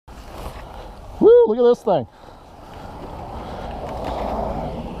Woo, look at this thing.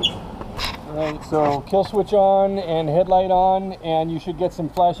 Alright, so kill switch on and headlight on, and you should get some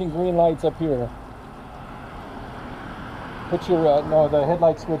flashing green lights up here. Put your, no, the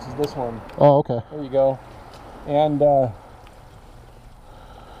headlight switch is this one. Oh, okay. There you go. And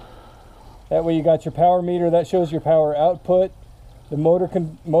that way you got your power meter, that shows your power output, the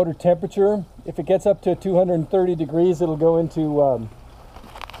motor temperature. If it gets up to 230 degrees, it'll go into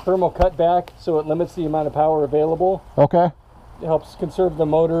thermal cutback, so it limits the amount of power available. Okay. It helps conserve the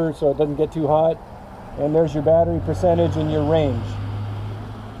motor so it doesn't get too hot. And there's your battery percentage and your range.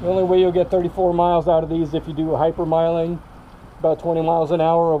 The only way you'll get 34 miles out of these if you do hypermiling, about 20 miles an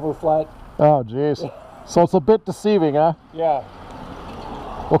hour over flat. Oh, geez. So it's a bit deceiving, huh? Yeah.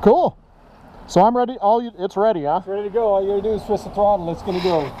 Well, cool. So I'm ready. It's ready, huh? It's ready to go. All you gotta do is twist the throttle. It's gonna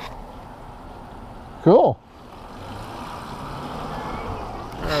go. Cool.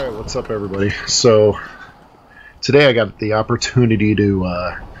 All right, what's up, everybody? So today I got the opportunity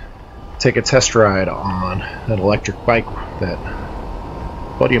to take a test ride on an electric bike that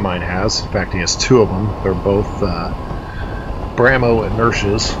a buddy of mine has. In fact, he has two of them. They're both Brammo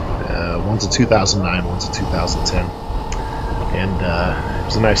Energias. One's a 2009, one's a 2010. And it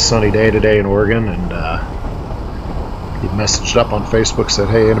was a nice sunny day today in Oregon, and he messaged up on Facebook, said,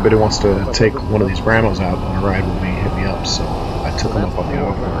 hey, anybody wants to take one of these Brammos out on a ride with me, hit me up. So I took him up on the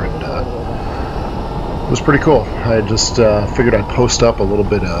offer, and it was pretty cool. I just figured I'd post up a little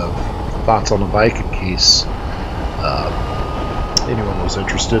bit of thoughts on the bike in case anyone was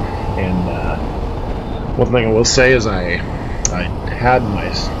interested. And one thing I will say is I had my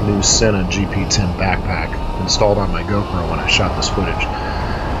new Senna GP10 backpack installed on my GoPro when I shot this footage,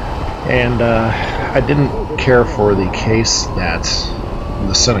 and I didn't care for the case that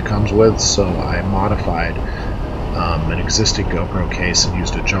the Senna comes with, so I modified an existing GoPro case and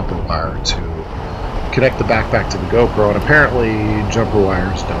used a jumper wire to connect the backpack to the GoPro, and apparently jumper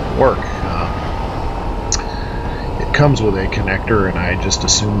wires don't work. It comes with a connector, and I just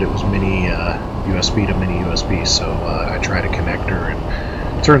assumed it was mini USB to mini USB, so I tried a connector,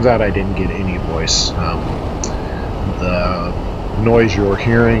 and it turns out I didn't get any voice. The noise you're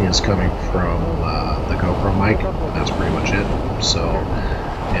hearing is coming from the GoPro mic. That's pretty much it. So,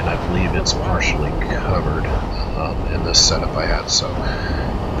 and I believe it's partially covered in this setup I had. So,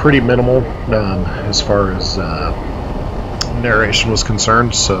 pretty minimal as far as narration was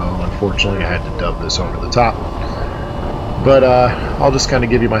concerned. So, unfortunately, I had to dub this over the top. But I'll just kind of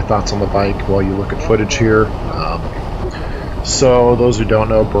give you my thoughts on the bike while you look at footage here. So those who don't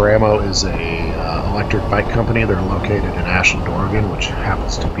know, Brammo is a electric bike company. They're located in Ashland, Oregon, which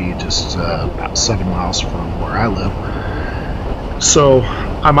happens to be just about 7 miles from where I live. So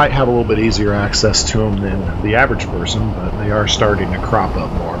I might have a little bit easier access to them than the average person, but they are starting to crop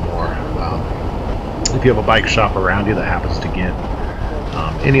up more and more. If you have a bike shop around you that happens to get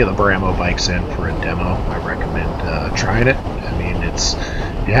any of the Brammo bikes in for a demo, I recommend trying it. I mean, if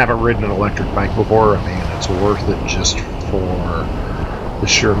you haven't ridden an electric bike before, I mean, it's worth it just for the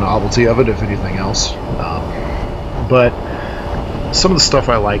sheer novelty of it, if anything else. But some of the stuff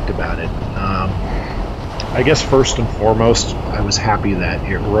I liked about it, I guess first and foremost, I was happy that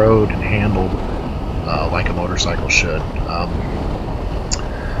it rode and handled like a motorcycle should.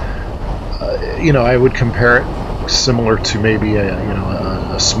 You know, I would compare it similar to maybe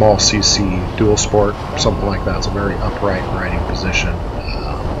a small CC dual sport, something like that. It's a very upright riding position.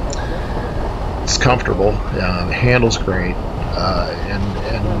 It's comfortable. It handles great, and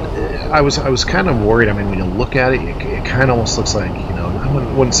I was kind of worried. I mean, when you look at it, it kind of almost looks like, you know,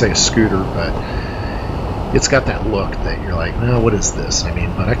 I wouldn't say a scooter, but it's got that look that you're like, no, what is this? I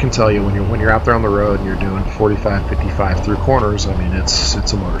mean, but I can tell you when you're out there on the road and you're doing 45, 55 through corners, I mean, it's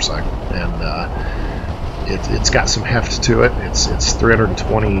a motorcycle, and it's got some heft to it. It's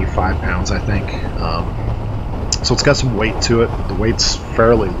 325 pounds, I think. So it's got some weight to it. The weight's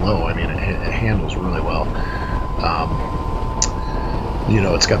fairly low. I mean, it handles really well. You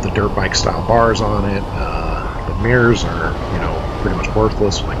know, it's got the dirt bike style bars on it. The mirrors are, you know, pretty much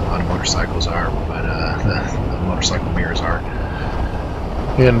worthless, like a lot of motorcycles are, but the motorcycle mirrors are.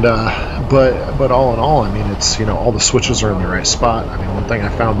 And but all in all, I mean, it's, you know, all the switches are in the right spot. I mean, one thing I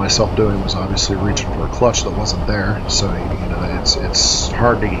found myself doing was obviously reaching for a clutch that wasn't there. So, you know, it's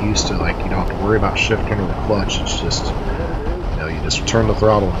hard to get used to. Like, you don't have to worry about shifting or the clutch. It's just, you know, you just turn the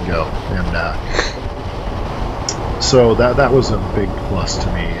throttle and go. And so that was a big plus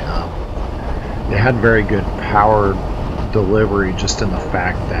to me. It had very good power delivery, just in the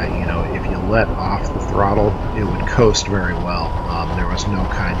fact that, you know, if you let off the throttle, it would coast very well. There was no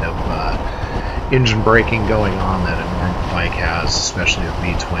kind of engine braking going on that a normal bike has, especially a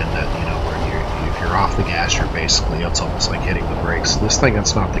V-twin, that, you know, where if you're off the gas, you're basically, it's almost like hitting the brakes. This thing,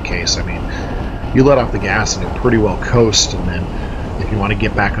 that's not the case. I mean, you let off the gas and it pretty well coasts, and then if you want to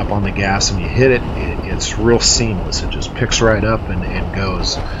get back up on the gas and you hit it, it's real seamless. It just picks right up and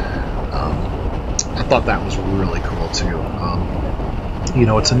goes. I thought that was really cool too. You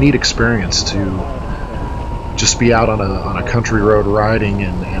know, it's a neat experience to just be out on a country road riding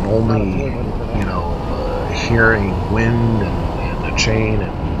and only, you know, hearing wind and a chain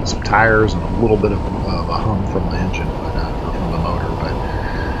and some tires and a little bit of a hum from the engine, or from the motor.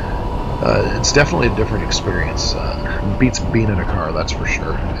 But it's definitely a different experience. It beats being in a car, that's for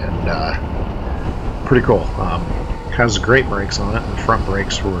sure. And pretty cool. Has great brakes on it. The front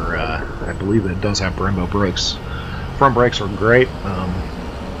brakes were, I believe it does have Brammo brakes. Front brakes were great.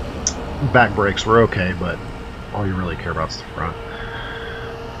 Back brakes were okay, but all you really care about is the front.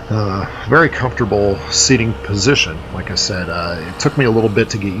 Very comfortable seating position. Like I said, it took me a little bit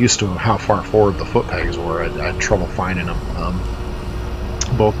to get used to how far forward the foot pegs were. I had trouble finding them.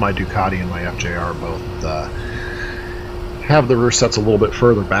 Both my Ducati and my FJR both have the rear sets a little bit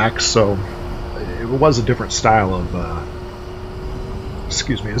further back, so it was a different style of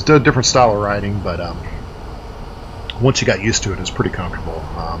excuse me, it's a different style of riding, but once you got used to it, it's pretty comfortable.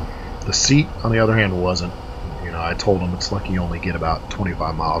 The seat, on the other hand, wasn't. You know, I told them it's lucky you only get about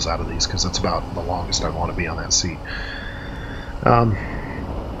 25 miles out of these, because that's about the longest I want to be on that seat.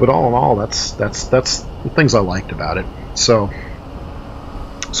 But all in all, that's the things I liked about it. So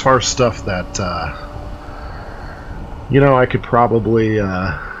as far as stuff that you know, I could probably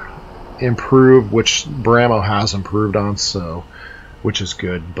improve, which Brammo has improved on, so which is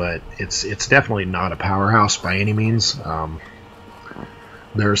good, but it's definitely not a powerhouse by any means.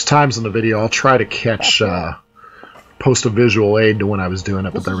 There's times in the video I'll try to catch post a visual aid to when I was doing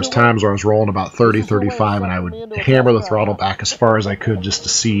it, but there was times where I was rolling about 30, 35, and I would hammer the throttle back as far as I could just to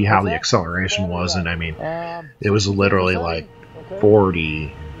see how the acceleration was, and I mean, it was literally like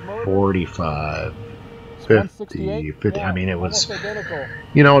 40, 45, 50. I mean, it was,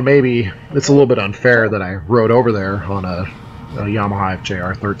 you know, maybe it's a little bit unfair that I rode over there on a Yamaha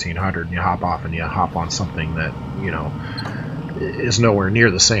FJR 1300 and you hop off and you hop on something that, you know, is nowhere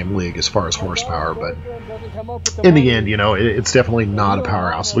near the same league as far as horsepower, but in the end, you know, it's definitely not a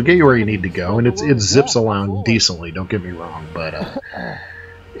powerhouse. It'll get you where you need to go, and it zips along decently, don't get me wrong, but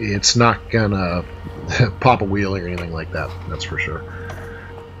it's not gonna pop a wheel or anything like that, that's for sure.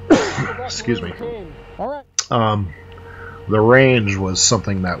 Excuse me. The range was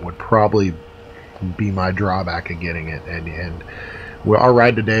something that would probably be my drawback of getting it, and our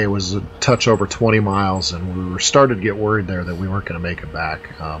ride today was a touch over 20 miles, and we were starting to get worried there that we weren't going to make it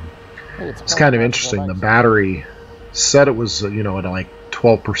back. It's kind of interesting. The battery said it was, you know, at like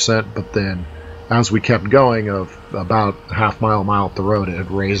 12%, but then as we kept going, of about half mile up the road, it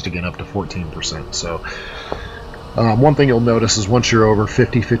had raised again up to 14%. So one thing you'll notice is once you're over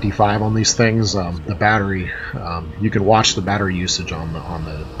 50, 55 on these things, the battery, you can watch the battery usage on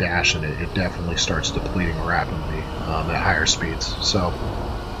the dash, and it definitely starts depleting rapidly at higher speeds. So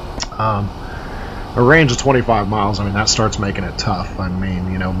a range of 25 miles, I mean, that starts making it tough. I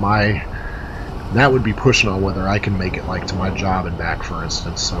mean, you know, that would be pushing on whether I can make it like to my job and back, for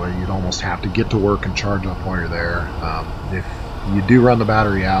instance. So you'd almost have to get to work and charge up while you're there. If you do run the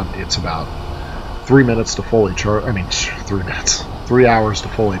battery out, it's about 3 minutes to fully charge. I mean, 3 minutes, 3 hours to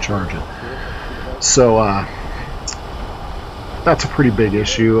fully charge it. So that's a pretty big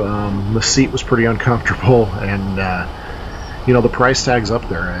issue. The seat was pretty uncomfortable, and you know, the price tag's up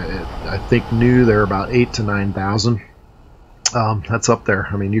there. I think new they're about 8,000 to 9,000. That's up there.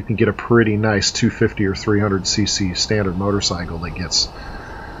 I mean, you can get a pretty nice 250 or 300 cc standard motorcycle that gets,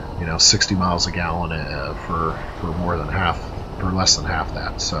 you know, 60 miles a gallon for more than half, or less than half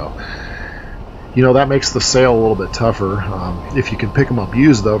that. So, you know, that makes the sale a little bit tougher. If you can pick them up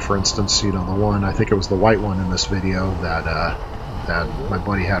used, though, for instance, you know, the one, I think it was the white one in this video that my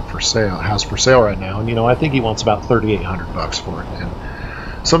buddy has for sale right now, and you know, I think he wants about $3,800 for it,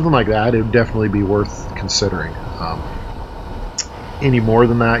 and something like that, it would definitely be worth considering. Any more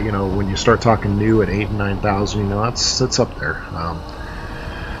than that, you know, when you start talking new at 8,000 and 9,000, you know, it's up there.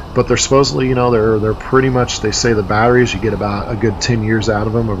 But they're supposedly, you know, they're pretty much, they say the batteries, you get about a good 10 years out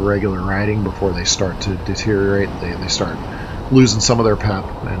of them of regular riding before they start to deteriorate. They start losing some of their pep,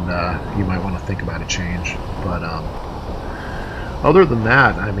 and you might want to think about a change. But other than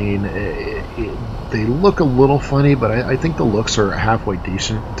that, I mean, they look a little funny, but I think the looks are halfway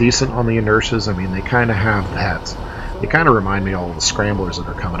decent on the inertias. I mean, they kind of have that. They kind of remind me of all the scramblers that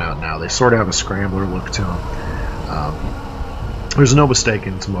are coming out now. They sort of have a scrambler look to them. There's no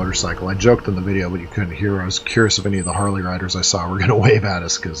mistaking it's a motorcycle. I joked in the video, but you couldn't hear. I was curious if any of the Harley riders I saw were going to wave at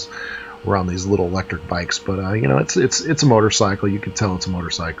us, because around these little electric bikes, but you know, it's a motorcycle. You can tell it's a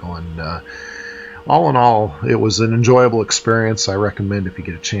motorcycle, and all in all, it was an enjoyable experience. I recommend, if you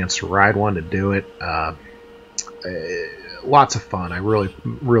get a chance to ride one, to do it. Lots of fun. I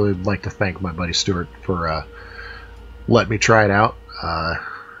really like to thank my buddy Stuart for letting me try it out.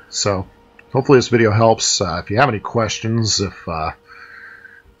 So hopefully this video helps. If you have any questions, if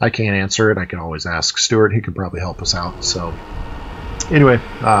I can't answer it, I can always ask Stuart. He can probably help us out. So anyway,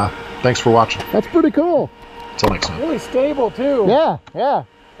 thanks for watching. That's pretty cool. Until next time. Really stable too. Yeah, yeah.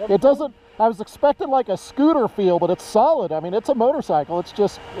 It doesn't, I was expecting like a scooter feel, but it's solid. I mean, it's a motorcycle. It's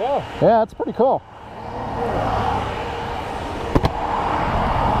just, yeah, it's pretty cool.